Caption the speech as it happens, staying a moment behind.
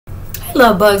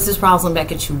Love bugs, this Roslynn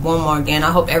back at you one more again.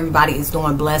 I hope everybody is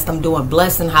doing blessed. I'm doing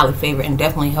blessed and highly favored, and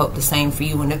definitely hope the same for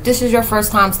you. And if this is your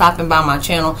first time stopping by my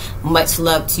channel, much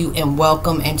love to you and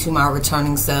welcome, and to my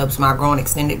returning subs, my growing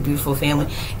extended beautiful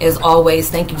family. As always,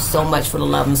 thank you so much for the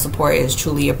love and support. It is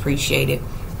truly appreciated.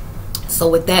 So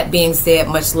with that being said,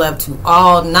 much love to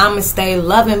all. Namaste,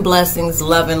 love and blessings,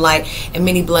 love and light, and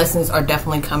many blessings are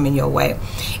definitely coming your way.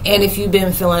 And if you've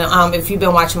been if you've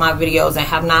been watching my videos and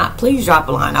have not, please drop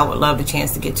a line. I would love the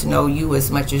chance to get to know you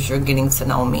as much as you're getting to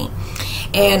know me.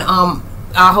 And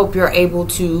I hope you're able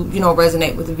to,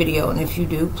 resonate with the video. And if you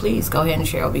do, please go ahead and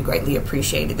share. It'll be greatly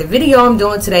appreciated. The video I'm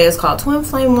doing today is called Twin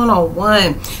Flame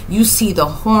 101. You see the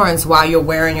horns while you're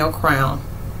wearing your crown.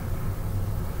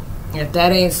 If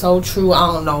that ain't so true,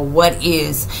 I don't know what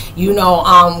is.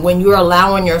 When you're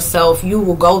allowing yourself, you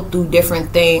will go through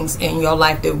different things in your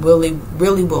life that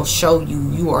really will show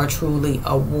you are truly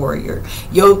a warrior.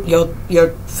 Your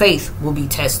faith will be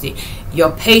tested.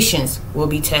 Your patience will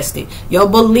be tested. Your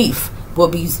belief will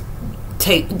be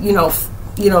tested.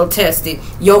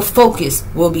 Your focus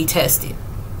will be tested.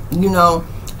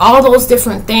 All those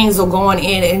different things are going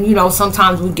in, and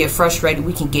sometimes we get frustrated,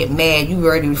 we can get mad. You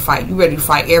ready to fight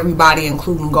everybody,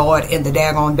 including God and the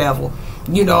daggone devil.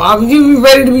 You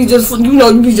ready to be just,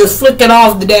 you be just flicking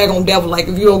off the daggone devil. Like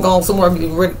if you don't go somewhere,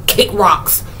 you ready to kick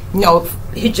rocks,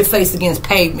 hit your face against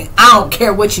pavement. I don't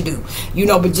care what you do,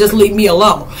 but just leave me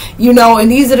alone.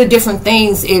 And these are the different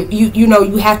things. If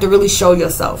you have to really show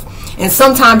yourself, and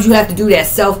sometimes you have to do that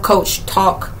self-coach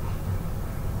talk.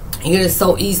 It is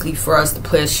so easy for us to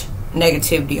push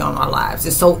negativity on our lives.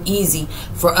 It's so easy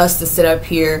for us to sit up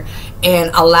here and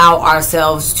allow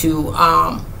ourselves to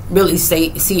really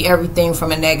see everything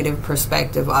from a negative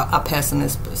perspective, a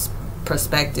pessimist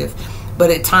perspective. But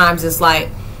at times it's like,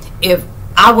 if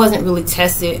I wasn't really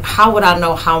tested, how would I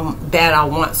know how bad I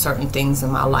want certain things in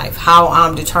my life? How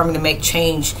I'm determined to make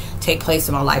change take place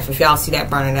in my life. If y'all see that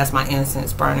burning, that's my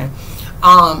incense burning.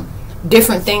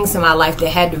 Different things in my life that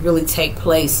had to really take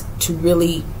place to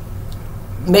really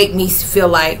make me feel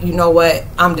like,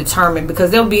 I'm determined. Because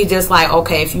they'll be just like,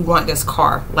 okay, if you want this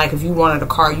car, like if you wanted a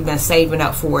car, you've been saving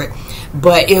up for it,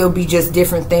 but it'll be just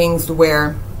different things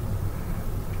where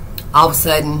all of a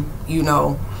sudden,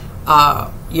 your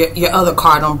other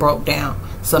car done broke down.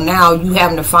 So now you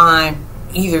having to find,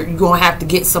 either you're gonna have to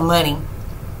get some money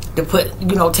to put,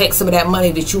 take some of that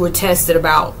money that you were tested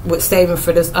about with saving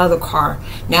for this other car.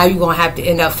 Now you're going to have to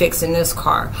end up fixing this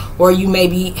car. Or you may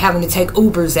be having to take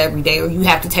Ubers every day, or you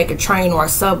have to take a train or a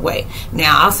subway.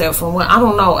 Now, I said from when, I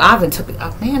don't know, I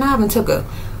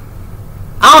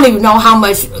don't even know how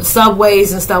much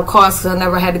subways and stuff cost, because I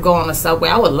never had to go on a subway.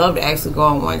 I would love to actually go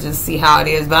on one just to see how it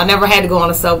is, but I never had to go on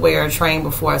a subway or a train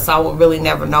before, so I would really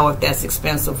never know if that's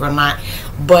expensive or not.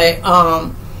 But,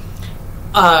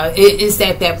 it's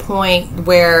at that point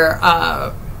where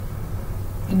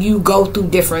you go through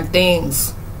different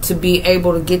things to be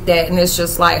able to get that, and it's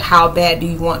just like, how bad do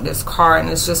you want this car? And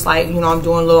it's just like, I'm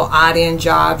doing little odd-end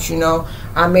jobs,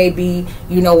 I may be,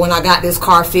 when I got this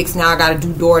car fixed, now I got to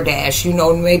do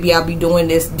DoorDash, maybe I'll be doing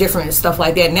this different stuff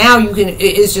like that. Now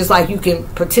it's just like you can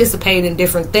participate in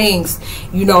different things,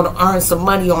 to earn some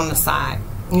money on the side,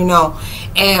 and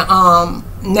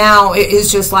now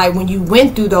it's just like, when you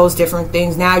went through those different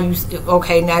things, now you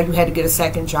had to get a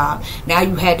second job, now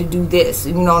you had to do this,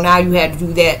 now you had to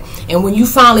do that, and when you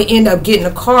finally end up getting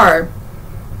a car,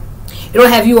 it'll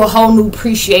have you a whole new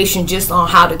appreciation just on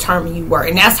how determined you were.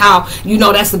 And that's how,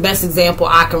 that's the best example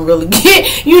I can really get.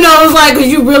 It's like, cause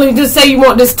you really just say you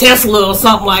want this Tesla or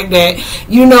something like that,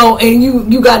 and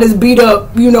you got this beat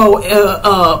up,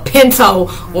 Pinto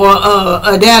or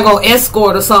a daggone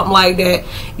Escort or something like that,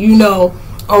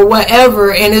 or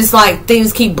whatever, and it's like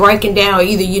things keep breaking down.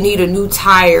 Either you need a new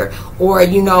tire, or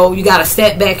you got a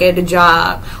setback at the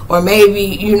job, or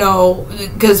maybe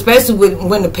because especially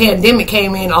when the pandemic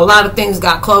came in, a lot of things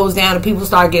got closed down and people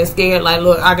started getting scared. Like,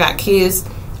 look, I got kids,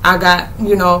 I got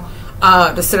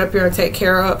to sit up here and take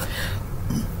care of.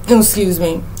 Excuse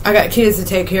me, I got kids to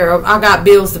take care of, I got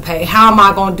bills to pay. How am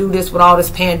I going to do this with all this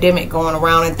pandemic going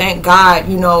around? And thank God,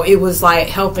 it was like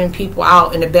helping people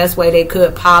out in the best way they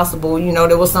could possible.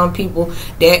 There were some people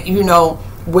that,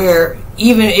 where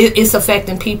even it's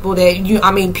affecting people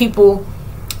that people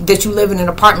that you live in an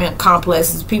apartment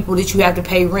complexes, people that you have to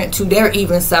pay rent to, they're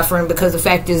even suffering, because the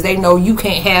fact is they know you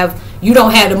don't have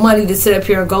the money to sit up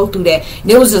here and go through that.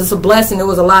 And it was just a blessing. There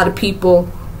was a lot of people,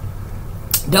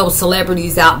 those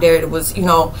celebrities out there that was,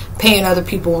 paying other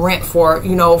people rent for,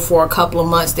 for a couple of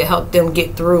months to help them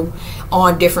get through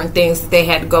on different things that they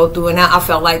had to go through. And I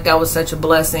felt like that was such a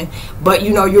blessing. But,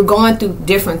 you're going through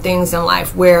different things in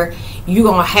life where you're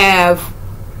going to have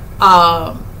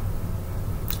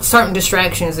certain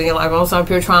distractions in your life. I'm up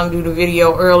here trying to do the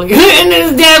video earlier, and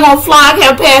this daggone fly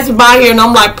kept passing by here, and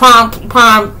I'm like,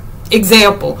 prime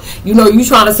example. You know, you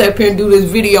trying to sit up here and do this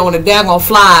video, and a daggone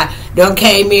fly done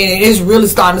came in, and it's really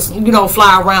starting to, you know,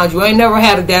 fly around you. I ain't never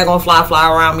had a daggone fly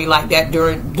around me like that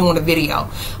during doing a video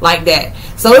like that.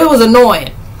 So it was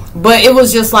annoying. But it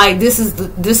was just like, this is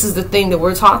the thing that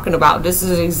we're talking about. This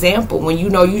is an example. When you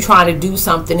know you trying to do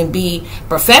something and be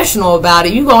professional about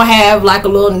it, you're going to have like a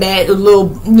little net, a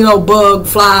little, you know, bug,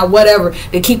 fly, whatever,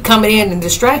 that keep coming in and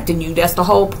distracting you. That's the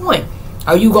whole point.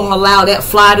 Are you going to allow that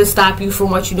fly to stop you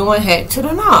from what you're doing? Heck to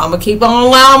the no. I'm going to keep on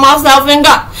allowing myself and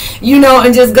go, you know,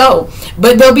 and just go.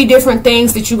 But there'll be different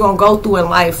things that you're going to go through in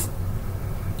life.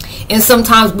 And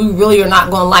sometimes we really are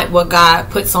not going to like what God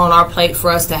puts on our plate for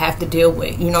us to have to deal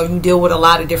with. You know, you deal with a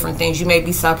lot of different things. You may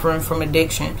be suffering from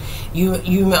addiction. You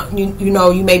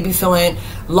know, you may be feeling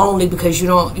lonely because you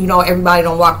know, everybody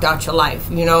don't walk out your life.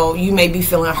 You know, you may be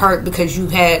feeling hurt because you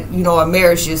had, you know, a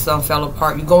marriage just fell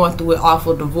apart. You're going through an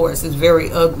awful divorce. It's very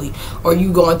ugly. Or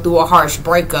you going through a harsh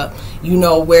breakup, you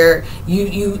know, where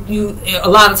you a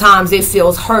lot of times it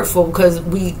feels hurtful because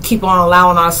we keep on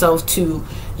allowing ourselves to,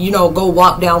 you know, go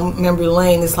walk down memory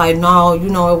lane. It's like, no, you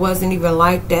know, it wasn't even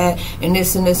like that, and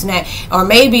this and this and that. Or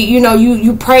maybe, you know,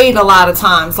 you prayed a lot of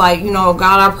times, like, you know,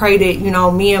 God, I pray that, you know,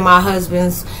 me and my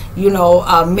husband's, you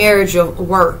know, marriage will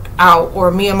work out, or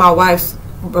me and my wife's,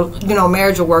 you know,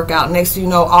 marriage will work out. Next thing you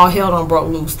know, all hell done broke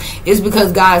loose. It's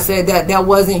because God said that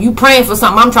wasn't, you praying for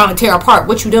something I'm trying to tear apart.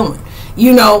 What you doing?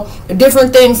 You know,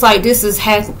 different things like this is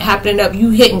happening up. You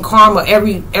hitting karma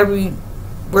everywhere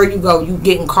you go. You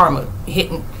getting karma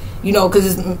hitting, you know,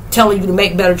 because it's telling you to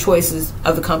make better choices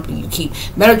of the company you keep,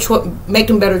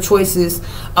 making better choices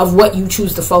of what you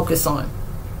choose to focus on.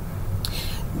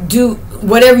 Do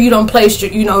whatever you don't place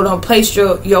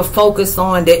your focus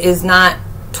on that is not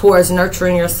towards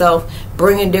nurturing yourself,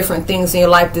 bringing different things in your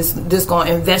life this going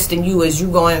to invest in you as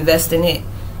you going to invest in it.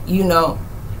 You know,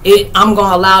 I'm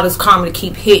going to allow this karma to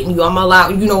keep hitting you. I'm going to allow,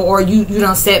 you know, or you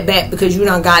done set back because you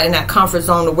done got in that comfort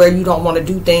zone to where you don't want to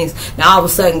do things. Now all of a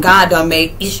sudden God done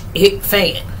made hit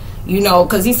fan, you know,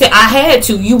 because he said, I had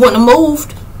to. You wouldn't have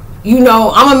moved. You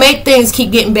know, I'm going to make things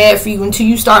keep getting bad for you until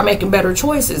you start making better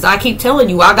choices. I keep telling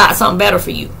you, I got something better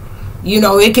for you. You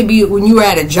know, it could be when you're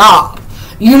at a job.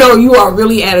 You know, you are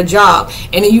really at a job.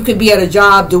 And then you could be at a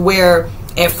job to where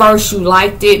at first you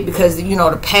liked it because, you know,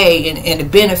 the pay and the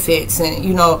benefits and,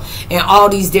 you know, and all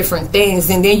these different things.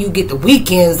 And then you get the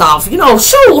weekends off. You know,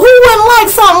 shoot, who wouldn't like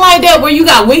something like that where you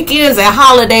got weekends and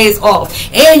holidays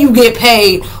off and you get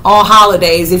paid on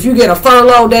holidays? If you get a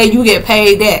furlough day, you get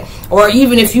paid that. Or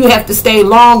even if you have to stay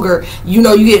longer, you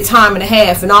know, you get time and a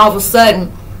half. And all of a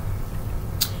sudden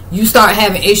you start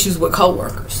having issues with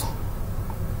coworkers.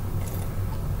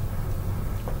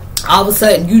 All of a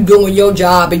sudden you doing your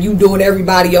job and you doing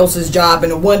everybody else's job,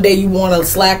 and then one day you want to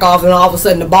slack off, and all of a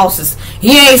sudden the boss is,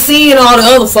 he ain't seeing all the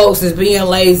other folks as being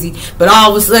lazy, but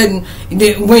all of a sudden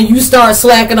when you start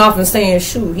slacking off and saying,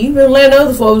 shoot, he been letting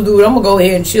other folks do it, I'm gonna go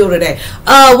ahead and chill today.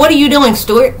 What are you doing,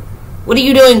 Stuart? What are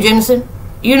you doing, Jimson?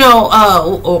 You know,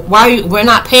 we're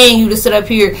not paying you to sit up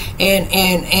here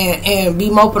and be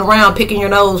moping around, picking your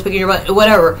nose, picking your butt,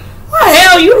 whatever. What the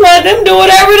hell, you let them do it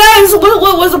every day? So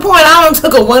what was the point? I done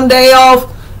took a one day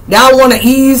off. Now I want to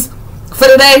ease for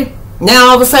the day.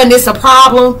 Now all of a sudden it's a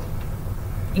problem.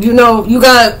 You know, you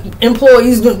got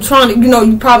employees trying to, you know,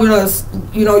 you probably don't,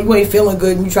 you know, you ain't feeling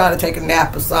good and you try to take a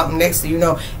nap or something. Next thing you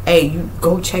know, hey, you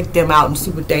go check them out and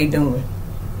see what they doing.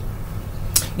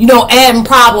 You know, adding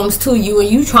problems to you, and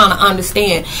you trying to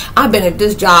understand, I've been at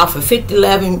this job for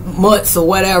 11 months or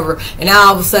whatever, and now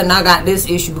all of a sudden I got this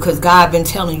issue because God been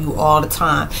telling you all the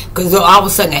time. Because all of a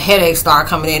sudden the headaches start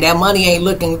coming in. That money ain't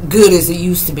looking good as it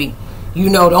used to be. You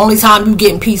know, the only time you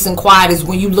getting peace and quiet is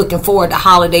when you looking forward to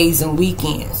holidays and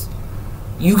weekends.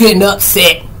 You getting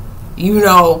upset. You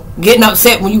know, getting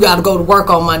upset when you got to go to work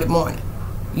on Monday morning.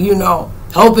 You know.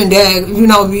 Hoping that, you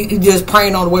know, just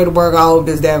praying on the way to work, I hope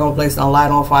this daggone place don't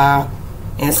light on fire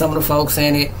and some of the folks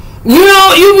in it. You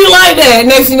know, you be like that.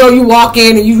 Next thing you know, you walk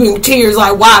in and you in tears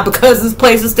like, why? Because this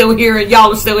place is still here and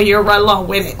y'all are still here right along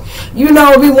with it. You know,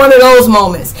 it'll be one of those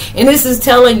moments. And this is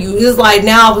telling you, it's like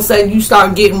now all of a sudden you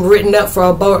start getting written up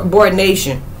for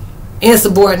subordination,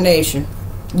 insubordination.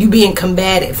 You being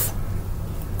combative.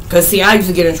 Because, see, I used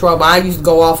to get in trouble. I used to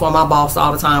go off on my boss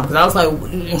all the time because I was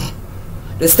like,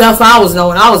 the stuff I was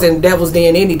knowing, I was in devil's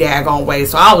den any daggone way.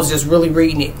 So I was just really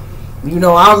reading it. You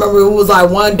know, I remember it was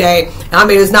like one day, I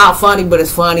mean, it's not funny, but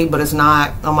it's funny, but it's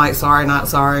not. I'm like, sorry, not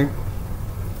sorry.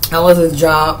 I was at his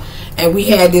job, and we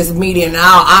had this meeting, and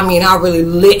I really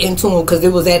lit into him because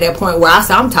it was at that point where I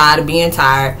said, I'm tired of being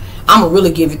tired. I'm gonna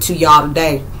really give it to y'all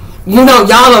today. You know,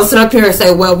 y'all don't sit up here and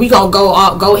say, well, we gonna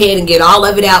go ahead and get all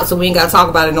of it out so we ain't gotta talk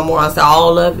about it no more. I said,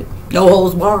 all of it, no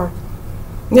holds barred.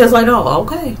 And it's like, oh,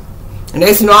 okay. And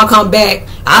next thing you know, I come back,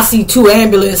 I see 2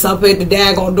 ambulances up at the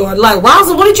daggone door. Like,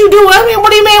 Roslynn, what did you do? I mean, what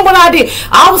do you mean what I did?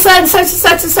 All of a sudden, such and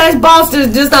such and such boss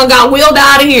just done got wheeled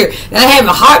out of here. And I having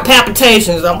heart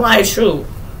palpitations. I'm like, shoot.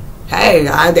 Hey,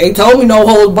 they told me no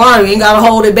holds barred. We ain't got to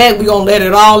hold it back. We going to let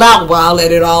it all out. Well, I'll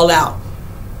let it all out.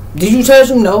 Did you touch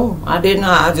him? No, I did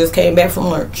not. I just came back from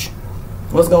lunch.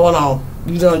 What's going on?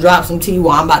 You going to drop some tea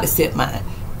while I'm about to sip mine.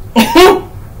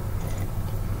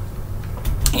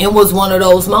 It was one of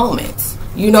those moments.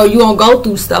 You know, you don't go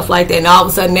through stuff like that, and all of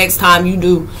a sudden next time you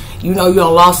do, you know, you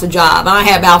done lost a job. I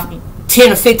have about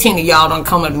 10 or 15 of y'all done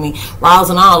come up to me,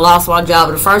 Roslynn, I done lost my job.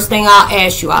 But the first thing I'll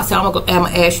ask you, I said, I'm gonna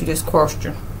ask you this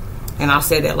question. And I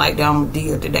said that like down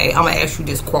deal today. I'm gonna ask you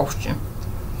this question.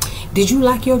 Did you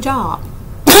like your job?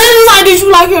 Like, did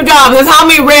you like your job? Because how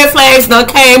many red flags done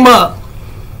came up?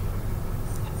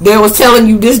 They was telling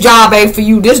you this job ain't for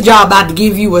you. This job about to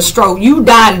give you a stroke. You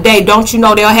die today. Don't you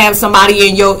know they'll have somebody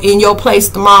in your place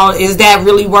tomorrow? Is that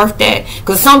really worth that?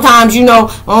 Because sometimes, you know,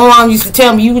 my mom used to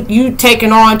tell me you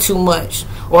taking on too much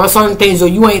or certain things, or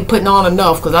you ain't putting on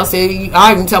enough. Because I said,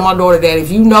 I even tell my daughter that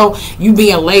if you know you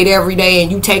being late every day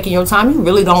and you taking your time, you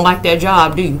really don't like that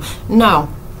job, do you? No.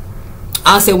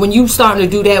 I said, when you starting to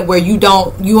do that where you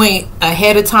ain't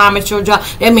ahead of time at your job,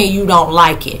 that means you don't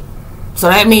like it. So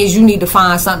that means you need to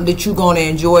find something that you're going to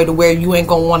enjoy to where you ain't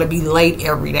going to want to be late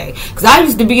every day. Because I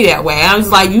used to be that way. I was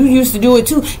like, you used to do it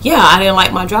too. Yeah, I didn't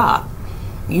like my job.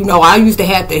 You know, I used to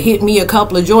have to hit me a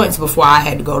couple of joints before I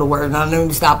had to go to work. And I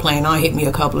never stopped playing on, hit me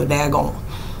a couple of daggone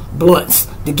blunts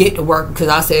to get to work. Because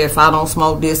I said, if I don't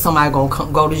smoke this, somebody going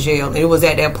to go to jail. And it was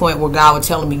at that point where God was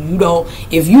telling me,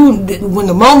 when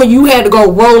the moment you had to go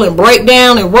roll and break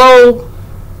down and roll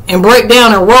and break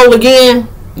down and roll again,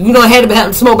 you don't have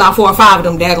to smoke about 4 or 5 of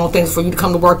them daggone things for you to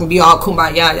come to work and be all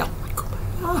kumbaya.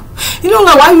 You know,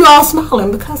 like, why you all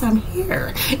smiling? Because I'm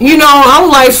here. You know, I'm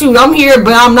like, shoot, I'm here,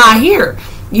 but I'm not here.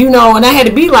 You know, and I had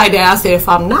to be like that. I said, if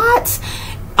I'm not,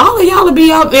 all of y'all will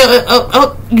be up,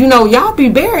 you know, y'all be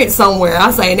buried somewhere.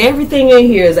 I say, and everything in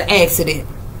here is an accident.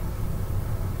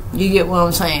 You get what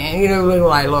I'm saying? You know, really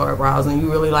like, Lord, Roslynn, you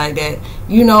really like that?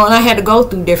 You know, and I had to go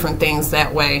through different things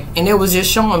that way. And it was just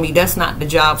showing me that's not the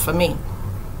job for me.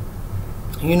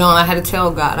 You know, and I had to tell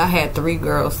God I had 3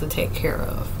 girls to take care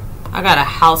of. I got a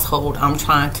household I'm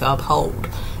trying to uphold.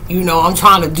 You know, I'm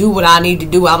trying to do what I need to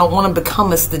do. I don't want to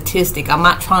become a statistic. I'm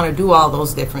not trying to do all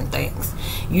those different things.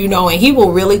 You know, and he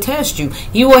will really test you.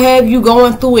 He will have you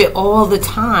going through it all the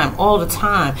time, all the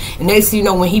time. And next thing you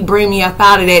know, when he bring me up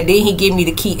out of that, then he give me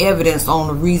the key evidence on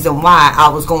the reason why I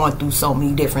was going through so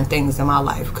many different things in my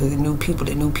life. Because it knew people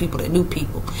that knew people that knew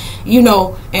people. You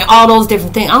know, and all those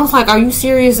different things. I was like, are you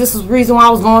serious? This is the reason why I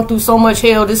was going through so much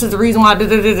hell. This is the reason why.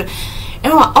 And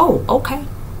I'm like, oh, okay.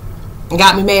 And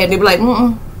got me mad. And they be like,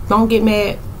 don't get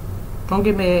mad. Don't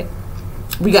get mad.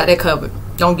 We got that covered.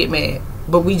 Don't get mad.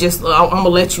 But we just, I'm going to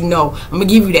let you know. I'm going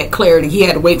to give you that clarity. He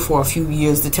had to wait for a few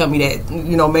years to tell me that,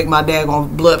 you know, make my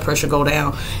daggone blood pressure go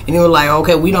down. And he was like,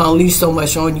 okay, we don't unleash so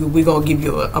much on you. We're going to give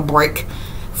you a break.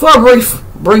 For a brief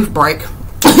break.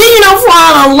 You know, before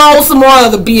I unload some more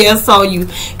of the BS on you.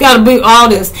 Got to be all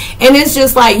this. And it's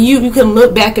just like you can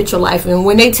look back at your life. And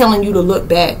when they telling you to look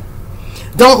back,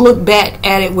 don't look back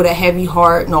at it with a heavy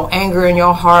heart. No anger in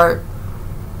your heart.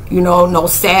 You know, no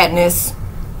sadness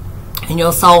in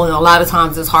your soul. And a lot of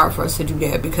times it's hard for us to do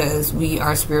that because we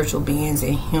are spiritual beings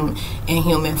in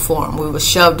human form. We were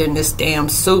shoved in this damn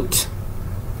suit.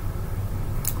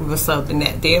 We were shoved in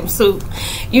that damn suit.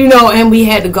 You know, and we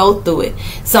had to go through it.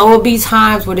 So it'll be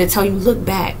times where they tell you, look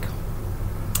back.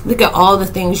 Look at all the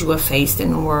things you have faced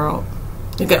in the world.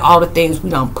 Look at all the things we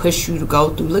don't push you to go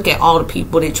through. Look at all the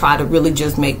people that try to really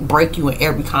just break you in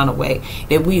every kind of way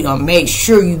that we done made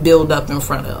sure you build up in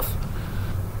front of.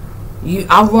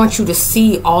 I want you to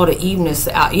see all the evilness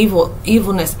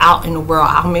out in the world.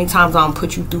 How many times I done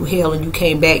put you through hell and you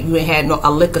came back, you ain't had a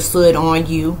lick of soot on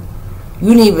you. You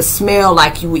didn't even smell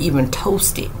like you were even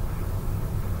toasted.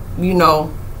 You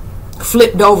know,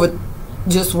 flipped over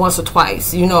just once or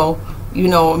twice. You know,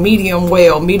 medium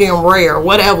well, medium rare,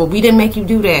 whatever. We didn't make you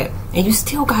do that, and you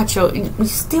still got your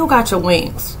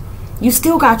wings. You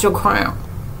still got your crown.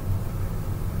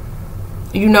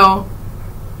 You know,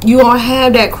 you all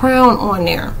have that crown on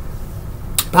there,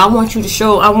 but I want you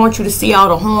to see all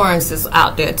the horns that's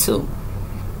out there too.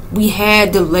 We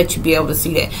had to let you be able to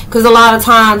see that, because a lot of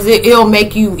times it'll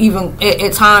make you even.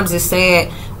 At times it's sad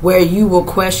where you will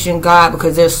question God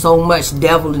because there's so much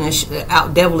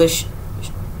devilish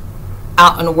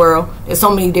out in the world. There's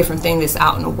so many different things that's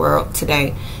out in the world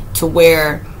today, to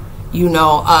where, you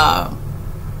know,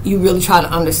 you really try to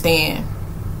understand,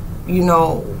 you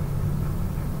know,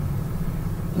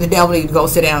 the devil need to go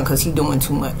sit down because he's doing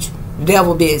too much. The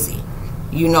devil busy,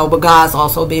 you know, but God's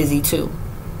also busy too.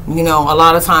 You know, a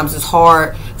lot of times it's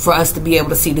hard for us to be able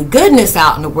to see the goodness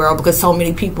out in the world because so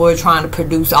many people are trying to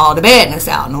produce all the badness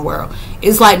out in the world.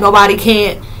 It's like nobody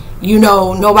can't, you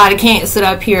know, nobody can't sit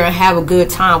up here and have a good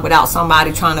time without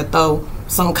somebody trying to throw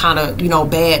some kind of, you know,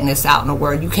 badness out in the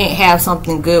world. You can't have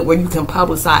something good where you can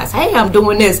publicize, hey, I'm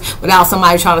doing this, without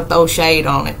somebody trying to throw shade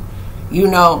on it, you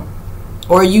know.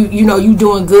 Or you know, you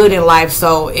doing good in life,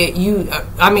 so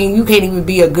I mean, you can't even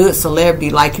be a good celebrity.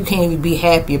 Like, you can't even be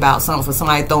happy about something for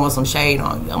somebody throwing some shade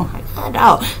on you. I'm like, I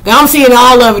know. I'm seeing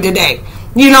all of it today.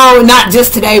 You know, not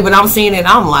just today, but I'm seeing it.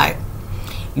 I'm like,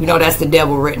 you know, that's the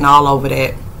devil written all over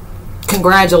that.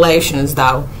 Congratulations,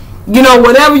 though. You know,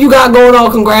 whatever you got going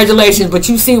on, congratulations. But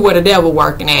you see where the devil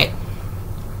working at.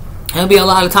 There'll be a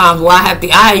lot of times where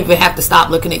I even have to stop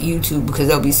looking at YouTube because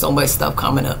there'll be so much stuff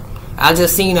coming up. I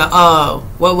just seen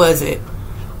what was it?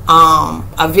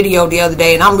 A video the other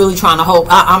day, and I'm really trying to hope.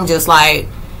 I'm just like,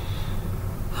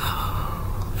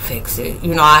 fix it.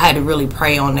 You know, I had to really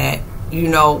pray on that. You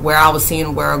know, where I was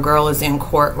seeing where a girl is in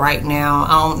court right now.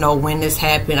 I don't know when this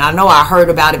happened. I know I heard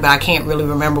about it, but I can't really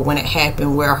remember when it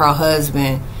happened. Where her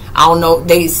husband, I don't know.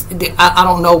 I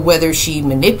don't know whether she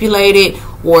manipulated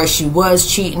or she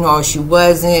was cheating or she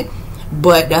wasn't.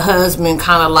 But the husband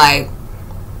kind of like,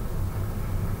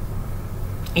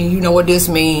 and you know what this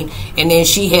mean, and then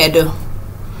she had to,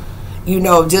 you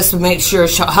know, just to make sure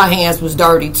her hands was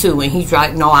dirty too, and he's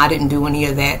like, no, I didn't do any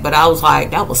of that. But I was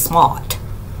like, that was smart,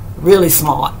 really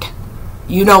smart.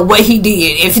 You know what he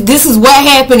did. If this is what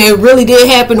happened, it really did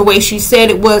happen the way she said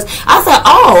it was. I thought,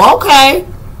 oh, okay,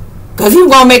 because he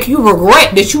was gonna make you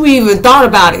regret that you even thought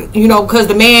about it. You know, because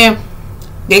the man,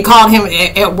 they called him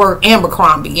at work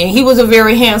Abercrombie, and he was a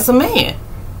very handsome man.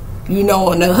 You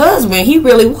know, and the husband, he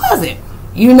really wasn't.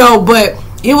 You know, but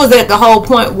it was at the whole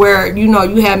point where, you know,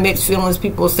 you have mixed feelings.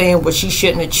 People saying, well, she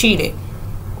shouldn't have cheated.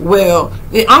 Well,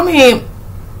 I mean,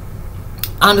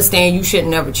 I understand you should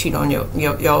never cheat on your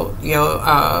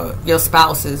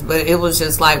spouses, but it was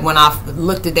just like when I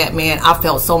looked at that man, I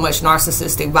felt so much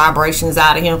narcissistic vibrations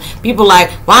out of him. People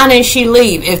like, why didn't she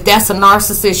leave? If that's a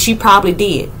narcissist, she probably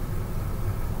did.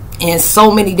 In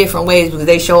so many different ways, because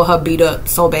they show her beat up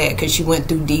so bad because she went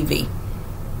through DV,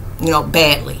 you know,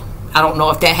 badly. I don't know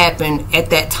if that happened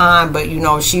at that time, but, you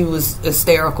know, she was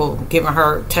hysterical giving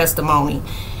her testimony.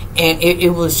 And it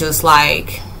was just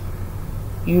like,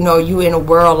 you know, you in a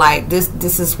world like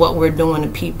this is what we're doing to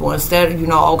people. Instead of, you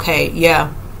know, okay,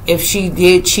 yeah, if she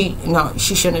did cheat, no,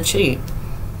 she shouldn't have cheated.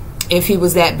 If he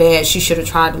was that bad, she should have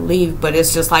tried to leave. But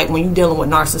it's just like when you're dealing with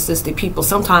narcissistic people,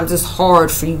 sometimes it's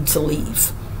hard for you to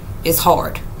leave. It's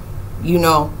hard, you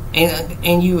know,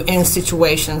 and you in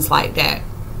situations like that.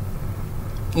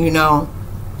 You know,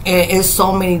 and it's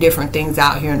so many different things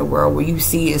out here in the world where you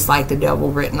see it's like the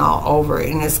devil written all over it,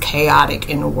 and it's chaotic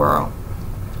in the world.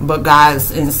 But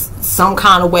guys, in some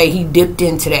kind of way, he dipped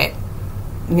into that,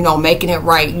 you know, making it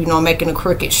right, you know, making the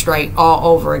crooked straight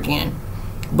all over again.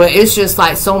 But it's just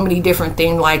like so many different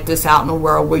things like this out in the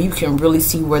world where you can really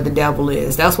see where the devil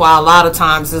is. That's why a lot of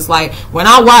times it's like when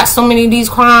I watch so many of these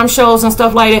crime shows and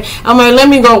stuff like that, I'm like, let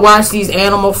me go watch these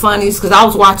animal funnies, because I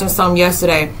was watching some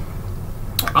yesterday.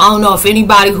 I don't know if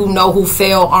anybody who know who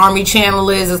Fail Army channel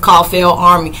is. It's called Fail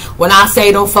Army. When I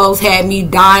say them folks had me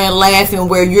dying laughing,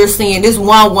 where you're seeing this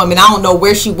one woman, I don't know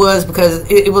where she was because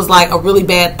it was like a really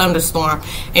bad thunderstorm,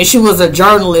 and she was a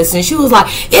journalist, and she was like,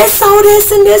 it's so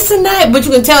this and this and that, but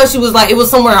you can tell she was like, it was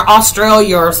somewhere in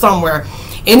Australia or somewhere.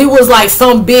 And it was like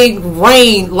some big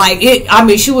rain, like it, I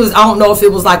mean, she was, I don't know if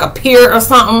it was like a pier or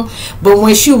something, but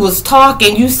when she was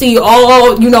talking, you see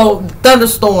all, you know,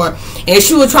 thunderstorm, and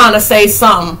she was trying to say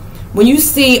something. When you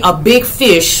see a big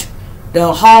fish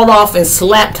that hauled off and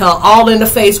slapped her all in the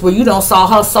face, where you don't saw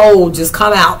her soul just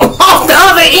come out off the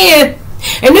other end.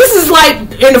 And this is like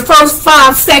in the first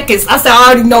 5 seconds. I said,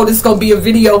 I already know this is going to be a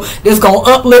video that's going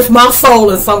to uplift my soul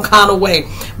in some kind of way.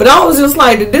 But I was just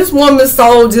like, did this woman's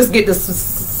soul just get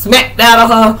smacked out of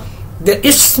her?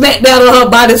 It's smacked out of her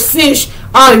by this fish.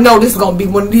 I already know this is going to be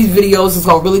one of these videos that's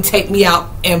going to really take me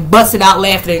out and bust it out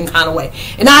laughing in kind of way.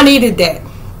 And I needed that.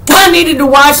 I needed to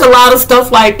watch a lot of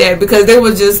stuff like that, because they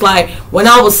was just like, when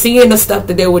I was seeing the stuff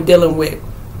that they were dealing with,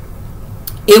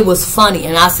 it was funny.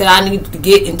 And I said, I need to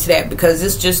get into that, because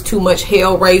it's just too much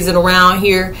hell raising around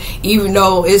here. Even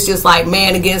though it's just like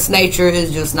man against nature,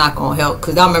 is just not going to help.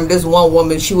 Because I remember this one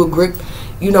woman, she would grip,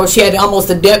 You know, she had almost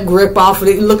a death grip off of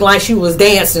it. It looked like she was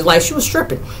dancing, like she was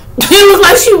stripping. It was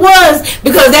like she was,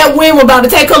 because that wind was about to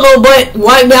take her little butt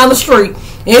right down the street.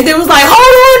 And it was like, hold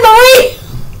on, Marie.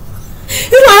 It's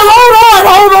like,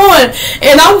 hold on.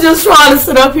 And I'm just trying to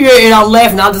sit up here and I'm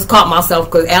laughing. I just caught myself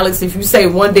because, Alex, if you say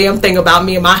one damn thing about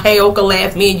me and my Heyoka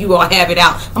laugh, me and you gonna have it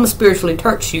out. I'm gonna spiritually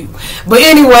touch you. But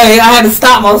anyway, I had to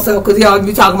stop myself because y'all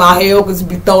be talking about Heyokas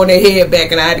be throwing their head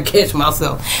back, and I had to catch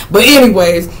myself. But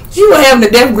anyways, she was having the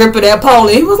death grip of that pole,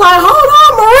 and he was like, hold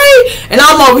on, Marie. And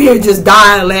I'm over here just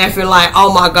dying laughing like,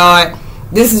 oh my God,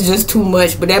 this is just too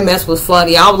much. But that mess was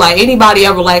funny. I was like, anybody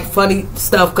ever like funny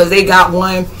stuff? Because they got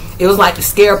one. It was like the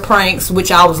scare pranks,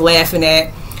 which I was laughing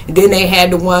at. And then they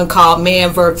had the one called Man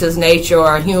versus Nature,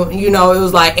 or human. You know, it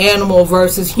was like animal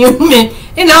versus human.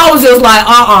 And I was just like,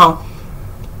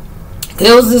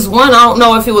 There was this one, I don't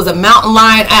know if it was a mountain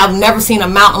lion. I've never seen a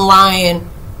mountain lion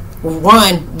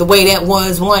run the way that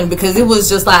was one, because it was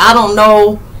just like, I don't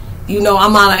know. You know,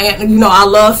 I'm not a, you know, I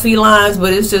love felines,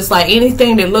 but it's just like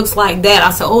anything that looks like that. I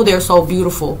said, oh, they're so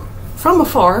beautiful from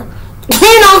afar.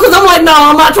 You know, because I'm like, no,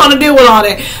 I'm not trying to deal with all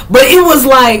that. But it was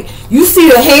like, you see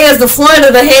the hands, the front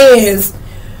of the hands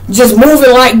just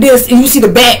moving like this, and you see the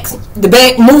back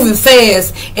moving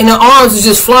fast, and the arms are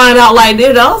just flying out like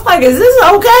this. I was like, is this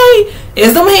okay?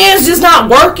 Is them hands just not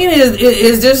working?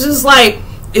 Is this just like,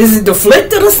 is it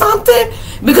deflected or something?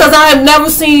 Because I have never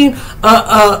seen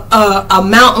a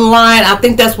mountain lion. I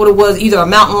think that's what it was, either a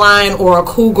mountain lion or a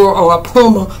cougar or a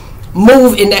puma,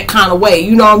 move in that kind of way.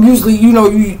 You know, I'm usually, you know,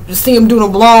 you see them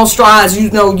doing long strides,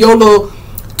 you know, your little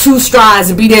 2 strides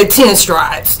and be there 10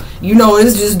 strides. You know,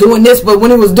 it's just doing this. But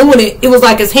when it was doing it, it was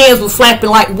like his hands were flapping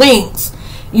like wings.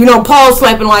 You know, paws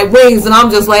flapping like wings, and I'm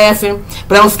just laughing.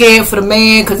 But I'm scared for the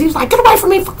man, because he was like, get away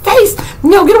from me, face. You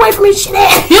know, get away from me, shit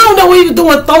ass. You don't know what he was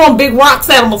doing, throwing big rocks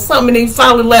at him or something, and he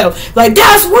finally laughed. Like,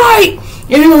 that's right.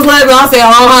 And he was laughing. I said,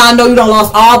 I know you done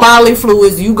lost all bodily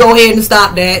fluids. You go ahead and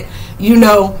stop that. You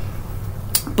know.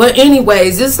 But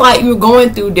anyways, it's like you're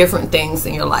going through different things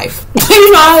in your life.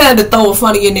 You know, I had to throw a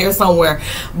funny in there somewhere.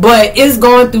 But it's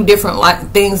going through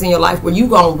different things in your life where you're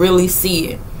going to really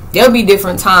see it. There'll be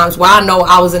different times where I know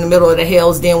I was in the middle of the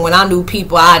Hell's Den when I knew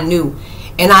people I knew.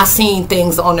 And I seen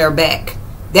things on their back.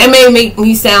 That may make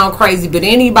me sound crazy, but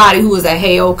anybody who is a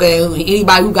Heyoka,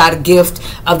 anybody who got a gift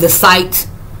of the sight,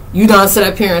 you done sit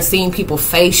up here and seen people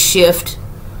face shift.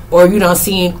 Or you done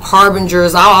seen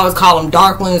harbingers. I always call them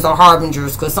darklings or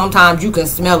harbingers, because sometimes you can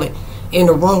smell it in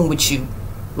the room with you.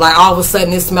 Like all of a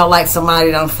sudden it smelled like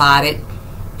somebody done farted.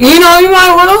 You know, you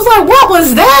might run. I was like, what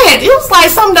was that? It was like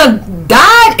something done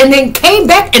died and then came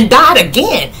back and died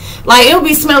again. Like it'll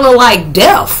be smelling like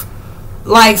death.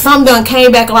 Like something done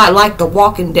came back like the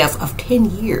walking death of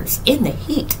 10 years in the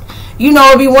heat. You know,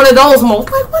 it'll be one of those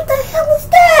moments. Like, what the hell is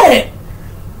that?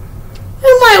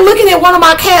 I'm like looking at one of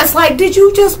my cats like, did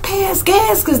you just pass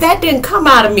gas? Because that didn't come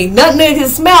out of me. Nothing that can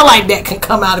smell like that can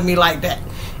come out of me like that.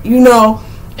 You know?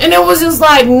 And it was just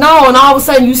like, no. And all of a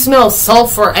sudden you smell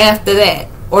sulfur after that.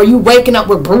 Or you waking up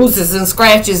with bruises and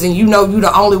scratches and you know you're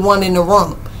the only one in the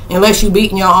room. Unless you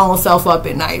beating your own self up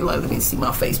at night. Like, let me see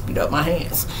my face beat up my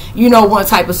hands. You know, one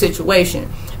type of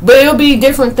situation. But it'll be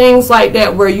different things like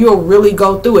that where you'll really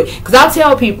go through it. Because I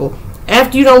tell people,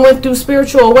 after you done went through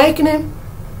spiritual awakening,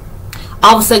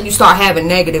 all of a sudden you start having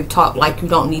negative talk like you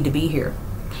don't need to be here.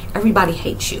 Everybody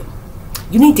hates you.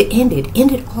 You need to end it.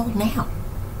 End it all now.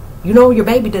 You know your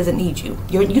baby doesn't need you.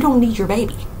 You don't need your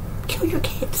baby. Kill your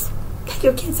kids. Take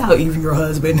your kids out. Even your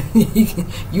husband.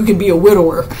 You can be a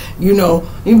widower. You know.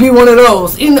 You can be one of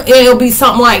those. It'll be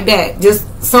something like that. Just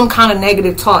some kind of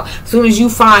negative talk. As soon as you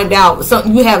find out,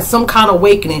 you have some kind of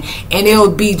awakening, and it'll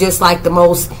be just like the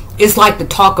most, it's like the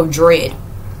talk of dread.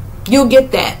 You'll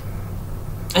get that.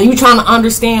 And you trying to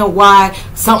understand why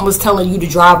something was telling you to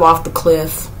drive off the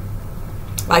cliff.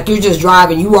 Like you're just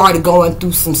driving, you already going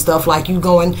through some stuff. Like you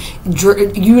done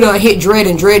hit dread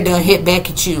and dread done hit back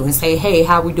at you and say, hey,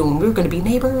 how we doing? We're going to be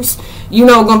neighbors. You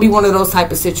know, going to be one of those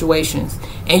type of situations.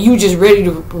 And you just ready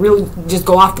to really just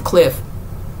go off the cliff.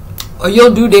 Or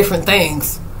you'll do different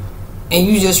things. And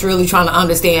you just really trying to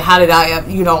understand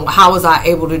how was I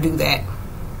able to do that?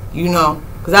 You know,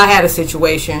 because I had a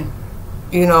situation.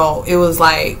 You know, it was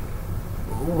like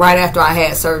right after I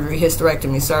had surgery,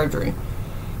 hysterectomy surgery.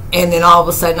 And then all of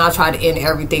a sudden I tried to end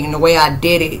everything. And the way I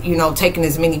did it, you know, taking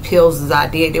as many pills as I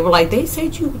did, they were like, they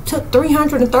said you took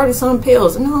 330 some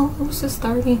pills. No, it was just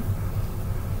 30.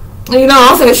 You know,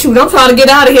 I said, shoot, I'm trying to get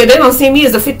out of here. They don't see me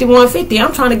as a 5150.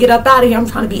 I'm trying to get up out of here. I'm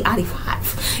trying to be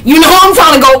 85. You know, I'm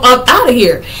trying to go up out of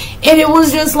here. And it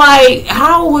was just like,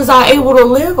 how was I able to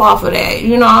live off of that?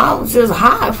 You know, I was just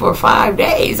high for 5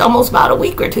 days, almost about a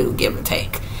week or two, give or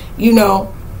take. you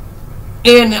know.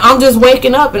 And I'm just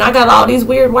waking up, and I got all these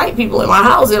weird white people in my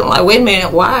house, and I'm like, wait a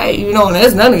minute, why? You know, and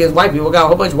there's none against white people. I got a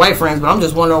whole bunch of white friends, but I'm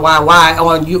just wondering why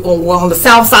on the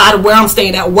south side of where I'm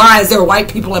staying at, why is there white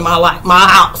people in my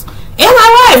house, in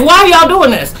my life? Why are y'all doing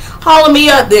this? Hauling me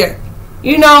up there,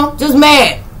 you know, just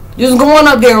mad, just going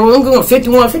up there. We're going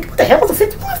 5150. What the hell was a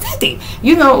 5150?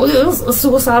 You know, it was a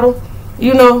suicidal,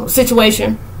 you know,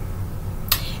 situation,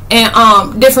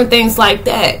 and different things like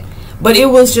that. But it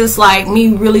was just like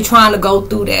me really trying to go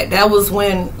through that. That was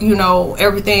when, you know,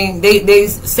 everything, they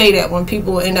say that when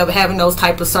people end up having those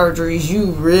type of surgeries,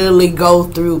 you really go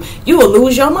through, you will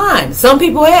lose your mind. Some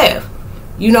people have,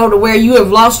 you know, to where you have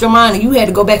lost your mind and you had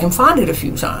to go back and find it a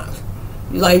few times.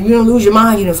 Like, you didn't lose your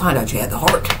mind, you didn't find out you had the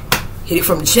heart. Hit it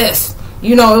from the chest.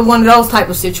 You know, it was one of those type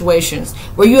of situations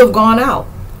where you have gone out.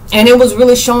 And it was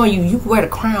really showing you, you wear the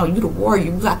crown, you the warrior,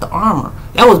 you got the armor.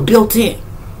 That was built in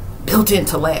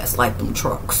to last, like them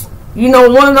trucks. You know,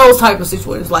 one of those type of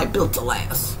situations, like built to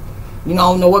last. You know,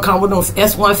 I don't know what kind of those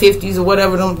S-150s or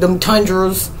whatever, them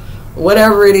Tundras,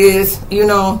 whatever it is, you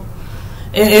know.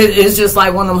 And it's just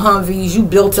like one of them Humvees, you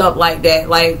built up like that.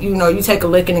 Like, you know, you take a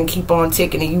licking and keep on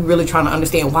ticking, and you really trying to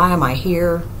understand, why am I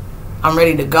here? I'm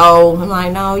ready to go. I'm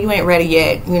like, no, you ain't ready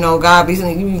yet. You know, God,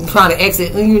 you trying to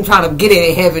exit, you trying to get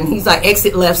in heaven. He's like,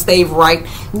 exit left, stay right.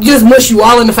 Just mush you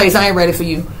all in the face. I ain't ready for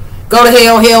you. Go to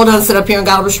hell. Hell done sit up here and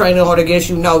got a restraining order against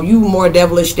you. No, you more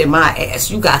devilish than my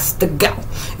ass. You got to go.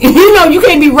 You know, you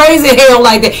can't be raised in hell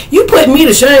like that. You put me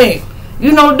to shame.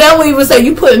 You know, that will even say,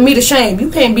 you put me to shame. You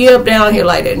can't be up down here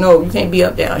like that. No, you can't be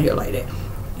up down here like that.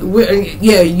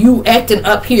 Yeah, you acting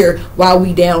up here while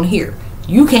we down here.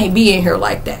 You can't be in here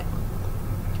like that.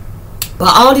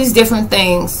 But all these different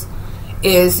things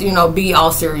is, you know, be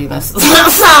all seriousness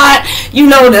aside. You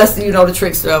know, that's, you know, the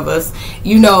trickster of us.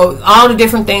 You know, all the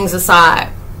different things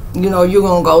aside, you know, you're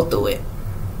going to go through it.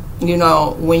 You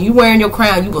know, when you wearing your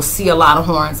crown, you will see a lot of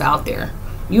horns out there.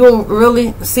 You will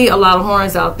really see a lot of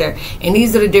horns out there. And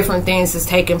these are the different things that's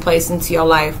taking place into your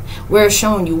life, where it's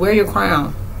showing you, wear your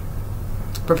crown.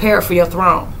 Prepare for your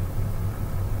throne.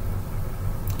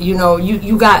 You know,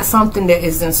 you got something that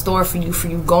is in store for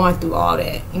you going through all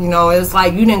that. You know, it's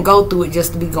like you didn't go through it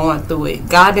just to be going through it.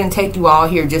 God didn't take you all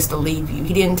here just to leave you.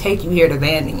 He didn't take you here to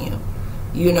abandon you.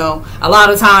 You know, a lot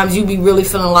of times you be really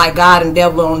feeling like God and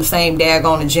devil on the same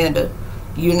daggone agenda,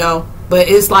 you know. But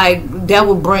it's like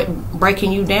devil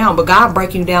breaking you down, but God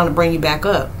breaking you down to bring you back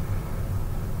up.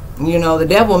 You know, the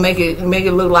devil make it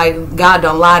look like God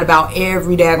done lied about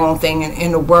every daggone thing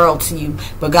in the world to you.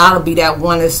 But God will be that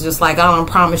one that's just like, I don't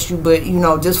promise you, but, you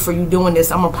know, just for you doing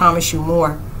this, I'm going to promise you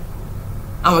more.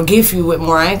 I'm going to give you it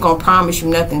more. I ain't going to promise you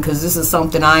nothing, because this is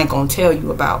something I ain't going to tell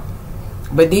you about.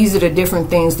 But these are the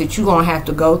different things that you're going to have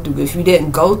to go through. If you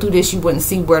didn't go through this, you wouldn't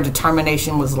see where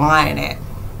determination was lying at.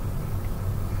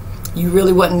 You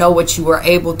really wouldn't know what you were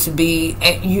able to be.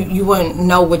 You wouldn't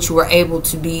know what you were able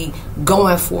to be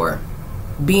going for.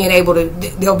 Being able to,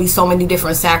 there'll be so many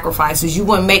different sacrifices. You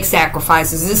wouldn't make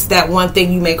sacrifices. This is that one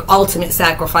thing you make ultimate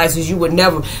sacrifices. You would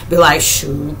never be like,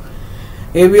 shoot.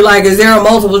 It'd be like, is there a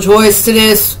multiple choice to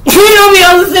this? You know, the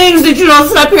other things that you don't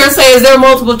sit up here and say, is there a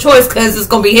multiple choice? Because it's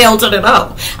going to be hell to the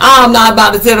no. I'm not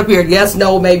about to sit up here. Yes,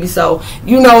 no, maybe so.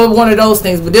 You know, one of those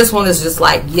things. But this one is just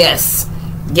like, yes,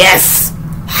 yes.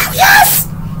 Yes,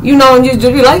 you know, and you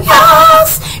be like,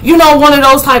 yes, you know, one of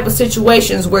those type of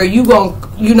situations where you gon',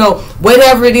 you know,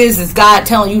 whatever it is God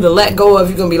telling you to let go of,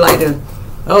 you're gonna be like,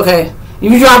 okay,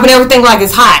 you dropping everything like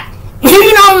it's hot.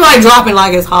 You know, like dropping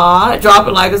like it's hot,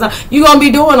 dropping like it's hot. You're gonna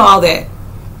be doing all that.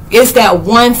 It's that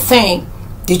one thing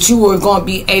that you are gonna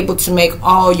be able to make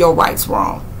all your rights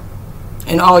wrong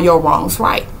and all your wrongs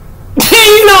right.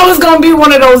 You know, it's going to be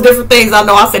one of those different things. I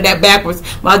know I said that backwards.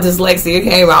 My dyslexia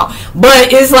came out.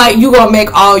 But it's like you're going to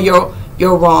make all your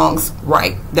wrongs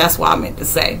right. That's what I meant to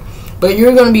say. But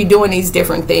you're going to be doing these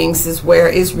different things is where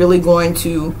it's really going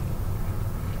to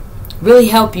really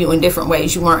help you in different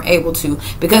ways you weren't able to.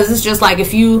 Because it's just like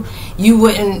if you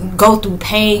wouldn't go through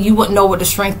pain, you wouldn't know what the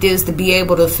strength is to be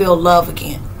able to feel love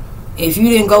again. If you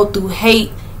didn't go through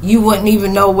hate, you wouldn't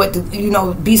even know what to, you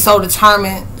know, be so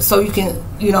determined so you can,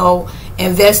 you know,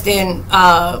 invest in,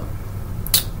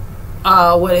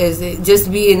 what is it?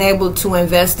 Just being able to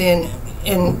invest in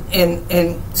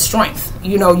strength.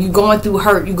 You know, you going through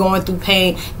hurt, you going through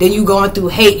pain, then you going through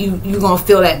hate, you going to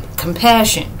feel that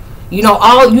compassion. You know,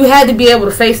 all you had to be able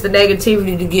to face the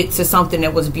negativity to get to something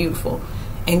that was beautiful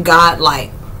and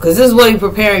God-like. Because this is what He's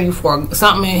preparing you for,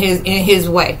 something in His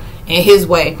way.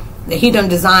 That He done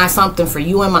designed something for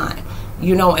you and mine,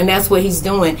 you know, and that's what He's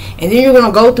doing. And then you're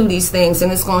going to go through these things,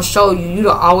 and it's going to show you, you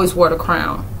don't always wear the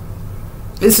crown.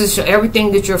 This is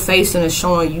everything that you're facing is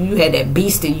showing you had that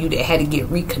beast in you that had to get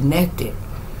reconnected.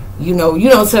 You know, you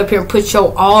don't sit up here and put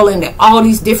your all into all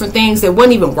these different things that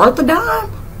wasn't even worth a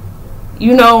dime.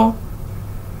 You know,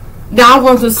 now I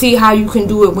want to see how you can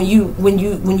do it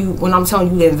when I'm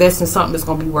telling you to invest in something that's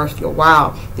going to be worth your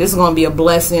while. This is going to be a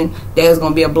blessing. There's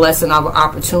going to be a blessing of an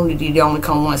opportunity that only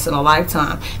come once in a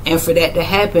lifetime. And for that to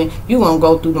happen, you're going to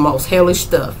go through the most hellish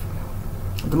stuff.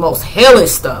 The most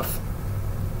hellish stuff.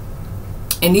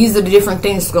 And these are the different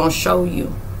things it's going to show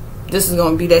you. This is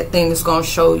going to be that thing that's going to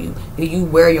show you that you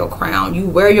wear your crown. You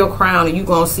wear your crown and you're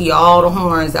going to see all the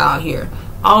horns out here.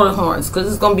 All the horns. Because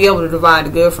it's going to be able to divide the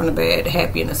good from the bad, the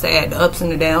happy and the sad, the ups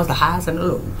and the downs, the highs and the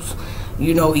lows.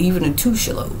 You know, even the two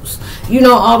shallows. You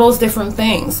know, all those different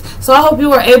things. So I hope you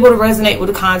were able to resonate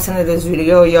with the content of this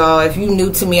video, y'all. If you're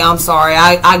new to me, I'm sorry.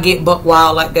 I get buck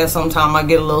wild like that sometimes. I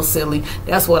get a little silly.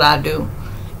 That's what I do.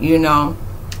 You know.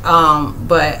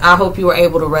 But I hope you were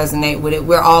able to resonate with it.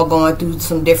 We're all going through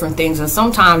some different things, and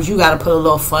sometimes you got to put a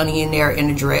little funny in there in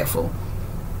the dreadful.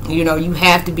 You know, you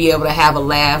have to be able to have a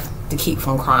laugh to keep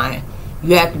from crying.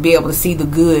 You have to be able to see the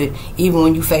good even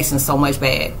when you're facing so much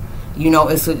bad. You know,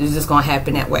 it's just going to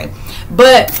happen that way.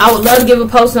 But I would love to give a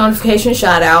post notification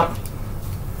shout out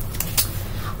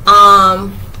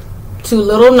to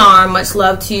Little Nar, much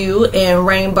love to you, and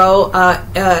Rainbow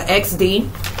XD.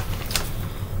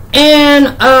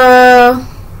 And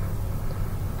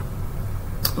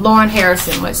Lauren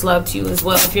Harrison, much love to you as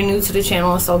well. If you're new to the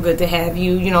channel, it's so good to have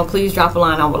you. You know, please drop a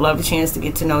line. I would love a chance to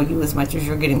get to know you as much as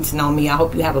you're getting to know me. I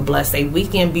hope you have a blessed day,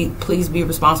 weekend. Please be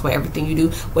responsible for everything you do.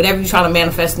 Whatever you try to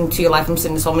manifest into your life, I'm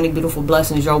sending so many beautiful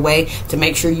blessings your way to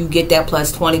make sure you get that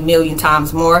plus 20 million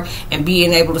times more, and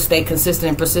being able to stay consistent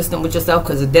and persistent with yourself,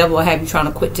 because the devil will have you trying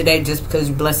to quit today just because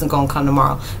your blessing gonna come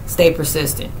tomorrow. Stay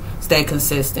persistent. Stay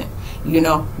consistent. You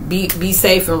know, be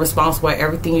safe and responsible at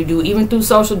everything you do, even through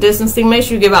social distancing. Make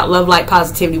sure you give out love, light,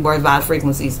 positivity, words, vibes,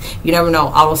 frequencies. You never know.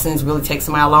 All those things really take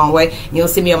somebody a long way. You'll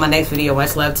see me on my next video.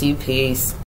 Much love to you. Peace.